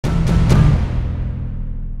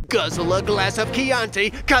guzzle a glass of Chianti,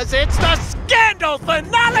 cause it's the scandal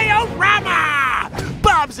finale-orama!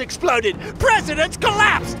 Bombs exploded, presidents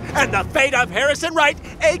collapsed, and the fate of Harrison Wright,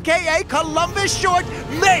 aka Columbus Short,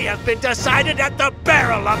 may have been decided at the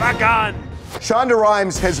barrel of a gun. Shonda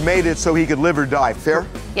Rhimes has made it so he could live or die. Fair?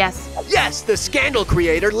 Yes. Yes, the scandal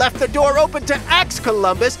creator left the door open to axe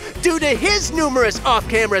Columbus due to his numerous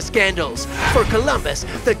off-camera scandals. For Columbus,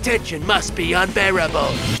 the tension must be unbearable.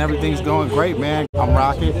 Everything's going great, man. I'm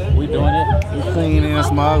rocking. We doing it. We clean and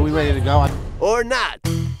smug. We ready to go. Or not.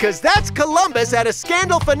 Cause that's Columbus at a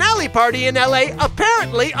scandal finale party in LA,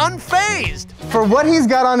 apparently unfazed. For what he's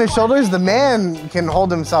got on his shoulders, the man can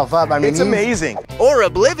hold himself up. I mean, it's amazing. Or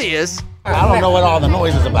oblivious. I don't know what all the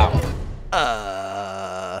noise is about.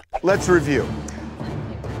 Let's review.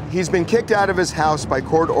 He's been kicked out of his house by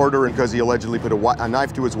court order because he allegedly put a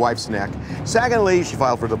knife to his wife's neck. Secondly, she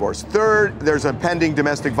filed for divorce. Third, there's a pending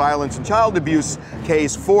domestic violence and child abuse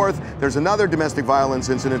case. Fourth, there's another domestic violence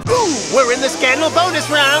incident. Ooh, we're in the scandal bonus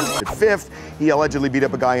round. Fifth, he allegedly beat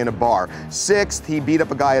up a guy in a bar. Sixth, he beat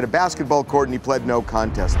up a guy at a basketball court and he pled no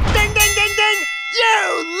contest. Ding, ding, ding, ding!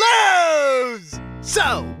 You lose!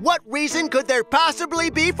 So, what reason could there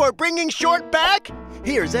possibly be for bringing Short back?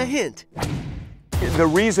 Here's a hint. The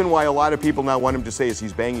reason why a lot of people now want him to say is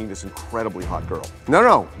he's banging this incredibly hot girl.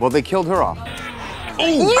 No. Well, they killed her off.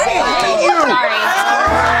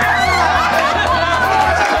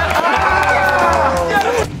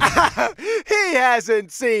 He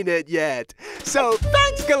hasn't seen it yet. So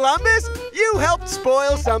thanks, Columbus. You helped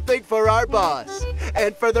spoil something for our boss.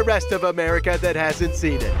 And for the rest of America that hasn't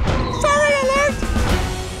seen it.